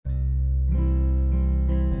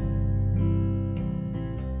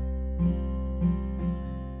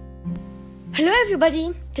Hello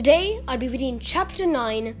everybody, today I'll be reading Chapter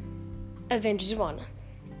 9, Avengers 1.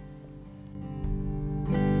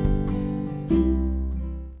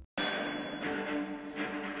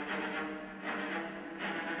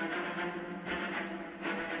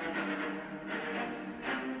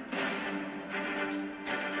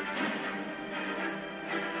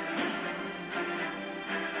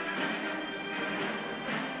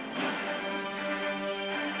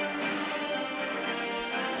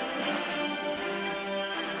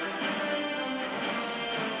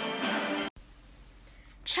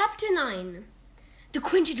 Chapter 9. The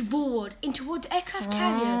Quintet roared in toward the aircraft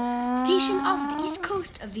carrier stationed off the east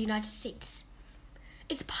coast of the United States.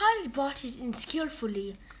 Its pilot brought it in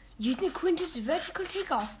skillfully, using the Quintet's vertical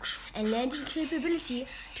takeoff and landing capability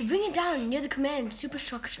to bring it down near the command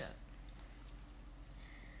superstructure.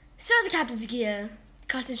 "So the captain's gear,"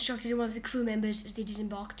 Carlson instructed one of the crew members as they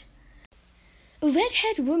disembarked. A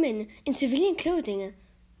red-haired woman in civilian clothing,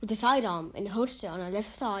 with a sidearm and a holster on her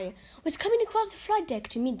left thigh, was coming across the flight deck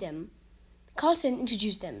to meet them. Carlson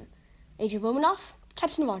introduced them. Agent Romanoff,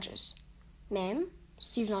 Captain Rogers. "Ma'am?"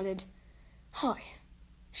 Steve nodded. "Hi,"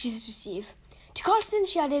 she said to Steve. To Carlson,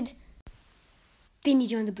 she added, "They need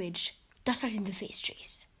you on the bridge. They're starting the phase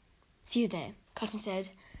trace." "See you there," Carlson said.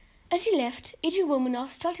 As he left, Agent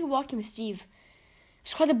Romanoff started walking with Steve.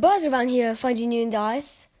 "It's quite a buzz around here, finding you in the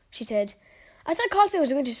ice," she said. "I thought Carlson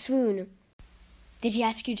was going to swoon." "Did he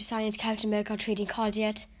ask you to sign his Captain America trading cards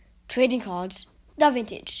yet?" "Trading cards? They're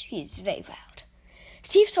vintage. He's very proud."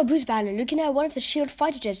 Steve saw Bruce Banner looking at one of the SHIELD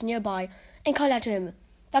fighter jets nearby and called out to him,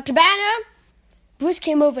 "Dr. Banner?" Bruce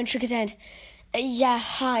came over and shook his head. Yeah,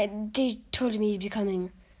 hi. They told me you'd be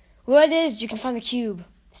coming." "Word is you can find the cube,"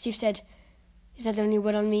 Steve said. "Is that the only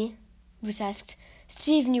word on me?" Bruce asked.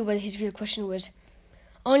 Steve knew what his real question was.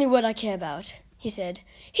 "Only word I care about," he said.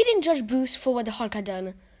 He didn't judge Bruce for what the Hulk had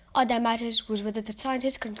done. All that matters was whether the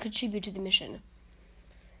scientists could contribute to the mission.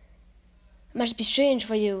 "Must be strange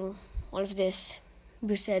for you, all of this,"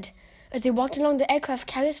 Bruce said, as they walked along the aircraft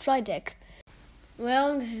carrier's flight deck.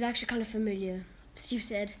 "Well, this is actually kind of familiar," Steve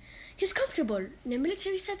said. He was comfortable in a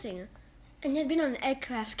military setting, and he had been on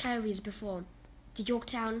aircraft carriers before. The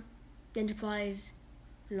Yorktown, the Enterprise,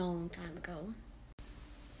 a long time ago.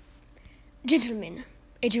 "Gentlemen,"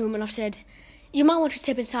 Agent Romanoff said, "you might want to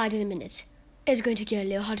step inside in a minute. It's going to get a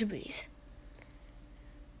little hard to breathe."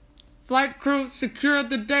 "Flight crew, secure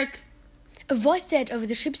the deck," a voice said over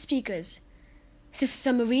the ship's speakers. "Is this a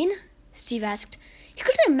submarine?" Steve asked. He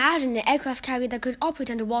couldn't imagine an aircraft carrier that could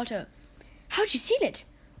operate underwater. "How'd you seal it?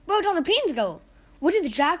 Where would all the planes go? Wouldn't the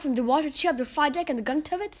drag from the water cheer up the flight deck and the gun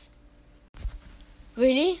turrets?"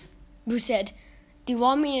 "Really?" Bruce said. "Do you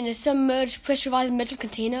want me in a submerged, pressurized metal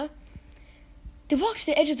container?" They walked to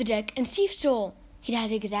the edge of the deck, and Steve saw he'd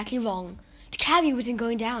had it exactly wrong. The carrier wasn't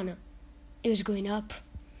going down. It was going up.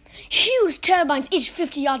 Huge turbines, each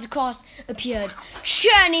 50 yards across, appeared,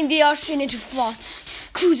 churning the ocean into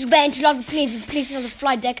froth. Crews ran to load the planes and place it on the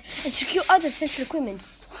flight deck and secure other essential equipment.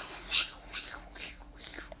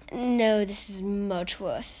 "No, this is much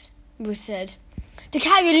worse," Bruce said. The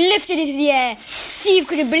carrier lifted into the air. Steve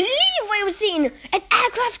couldn't believe what he was seeing. An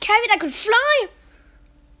aircraft carrier that could fly.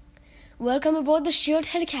 "Welcome aboard the SHIELD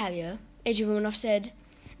helicarrier," Agent Romanoff said.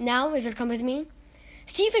 "Now, if you'll come with me."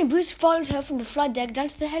 Steve and Bruce followed her from the flight deck down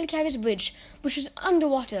to the helicarrier's bridge, which was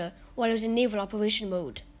underwater while it was in naval operation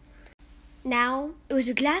mode. Now, it was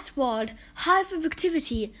a glass-walled hive of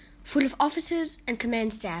activity full of officers and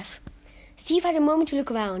command staff. Steve had a moment to look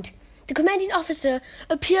around. The commanding officer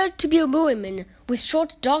appeared to be a woman with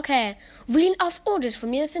short, dark hair, reeling off orders from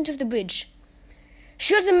near the center of the bridge.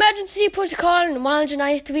 "SHIELD's emergency protocol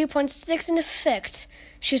 193.6 in effect,"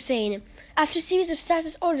 she was saying, after a series of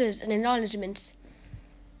status orders and acknowledgements.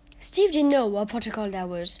 Steve didn't know what protocol that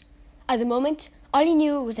was. At the moment, all he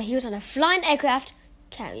knew was that he was on a flying aircraft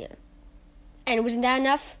carrier. And wasn't that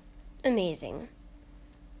enough? Amazing.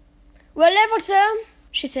 "Well leveled, sir,"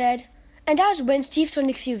 she said. And that was when Steve saw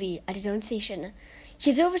Nick Fury at his own station. He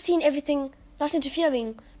was overseeing everything, not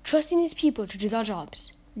interfering, trusting his people to do their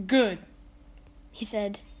jobs. "Good," he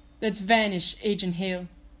said. "Let's vanish, Agent Hale."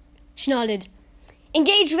 She nodded.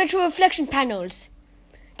 "Engage retroreflection panels."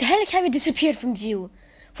 The helicarrier disappeared from view.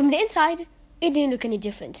 From the inside, it didn't look any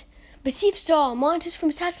different. But Steve saw monitors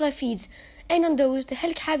from satellite feeds, and on those, the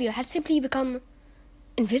helicarrier had simply become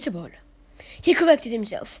invisible. He corrected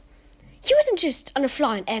himself. He wasn't just on a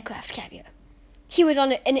flying aircraft carrier. He was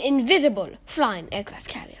on an invisible flying aircraft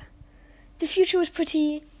carrier. The future was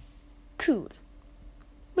pretty cool.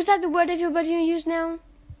 Was that the word everybody used now?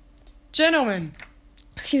 "Gentlemen,"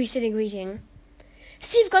 Fury said in greeting.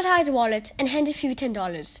 Steve got out his wallet and handed Fury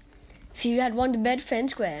 $10. Fury had won the bet fair and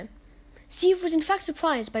square. Steve was in fact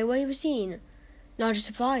surprised by what he was seeing. Not just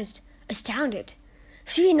surprised, astounded.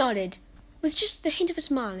 Phoebe nodded, with just the hint of a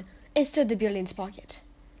smile, and stirred the beer in his pocket.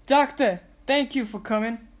 Doctor, thank you for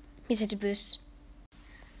coming. He said to Bruce.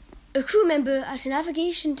 A crew member at a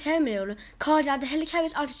navigation terminal called out the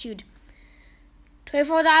helicopter's altitude.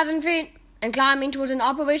 24,000 feet, and climbing towards an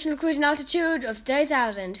operational cruising altitude of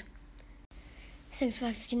 30,000. Thanks for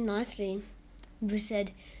asking nicely, Bruce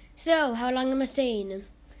said. So, how long am I staying?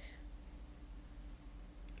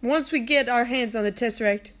 Once we get our hands on the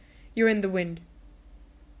Tesseract, you're in the wind.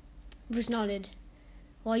 Bruce nodded.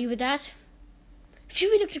 While you with that?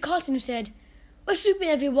 Fury looked at Carlton, who said, We're sweeping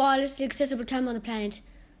every wirelessly accessible camera on the planet.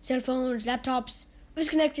 Cell phones, laptops, what's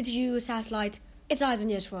connected to you, a satellite. It's eyes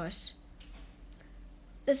and ears for us.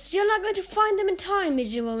 That's still not going to find them in time,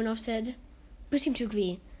 Major Romanoff said. Bruce seemed to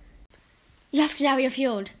agree. You have to narrow your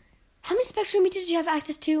field. How many spectrometers do you have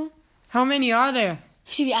access to? How many are there?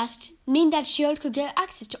 Fury asked, meaning that S.H.I.E.L.D. could get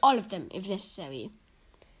access to all of them if necessary.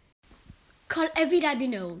 Call every lab you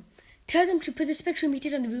know. Tell them to put the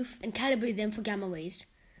spectrometers on the roof and calibrate them for gamma waves.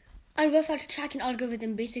 I'll rough out a tracking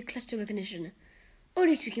algorithm basic cluster recognition. Or at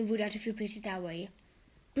least we can root out a few places that way.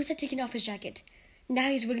 Bruce had taken off his jacket. Now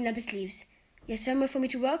he's rolling up his sleeves. You have somewhere for me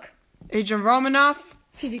to work? Agent Romanoff?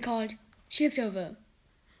 Phoebe called. She looked over.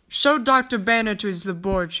 Show Dr. Banner to his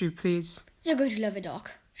laboratory, please. You're going to love it,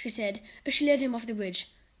 Doc, she said, as she led him off the bridge.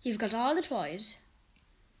 You've got all the toys.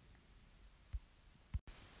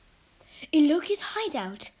 In Loki's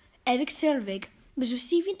hideout, Eric Selvig was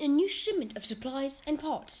receiving a new shipment of supplies and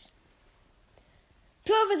parts.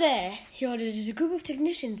 Put over there, he ordered as a group of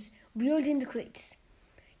technicians wheeled in the crates.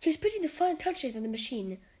 He was putting the final touches on the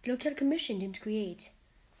machine Loki had commissioned him to create.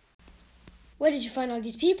 Where did you find all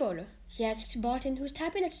these people? He asked Barton, who was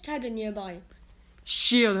tapping at a tablet nearby.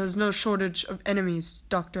 S.H.I.E.L.D. has no shortage of enemies,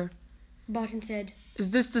 Doctor. Barton said.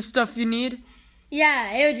 Is this the stuff you need?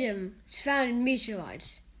 Yeah, iridium. It's found in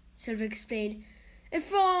meteorites, Selvig explained. It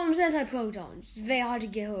forms antiprotons. It's very hard to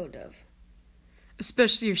get hold of.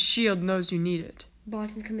 Especially if S.H.I.E.L.D. knows you need it.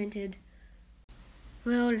 Barton commented.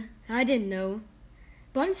 Well, I didn't know.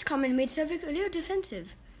 Barton's comment made Selvig a little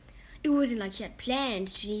defensive. It wasn't like he had planned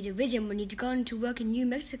to need iridium when he'd gone to work in New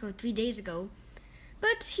Mexico 3 days ago.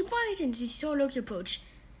 But he brightened as he saw Loki approach.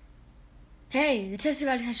 Hey, the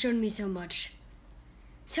Tesseract has shown me so much.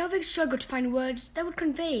 Selvig struggled to find words that would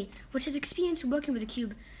convey what his experience working with the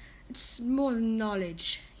cube. It's more than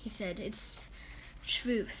knowledge, he said. It's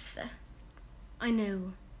truth. I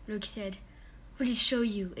know, Loki said. What did it show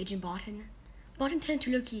you, Agent Barton? Barton turned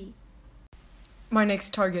to Loki. My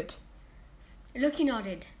next target. Loki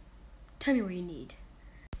nodded. Tell me what you need.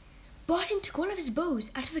 Barton took one of his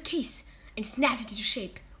bows out of a case and snapped it into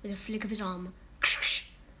shape with a flick of his arm.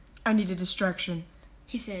 I need a distraction,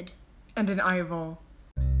 he said. And an eyeball.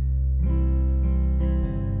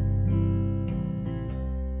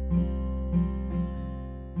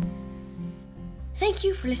 Thank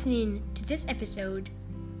you for listening to this episode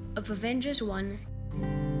of Avengers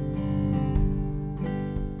 1.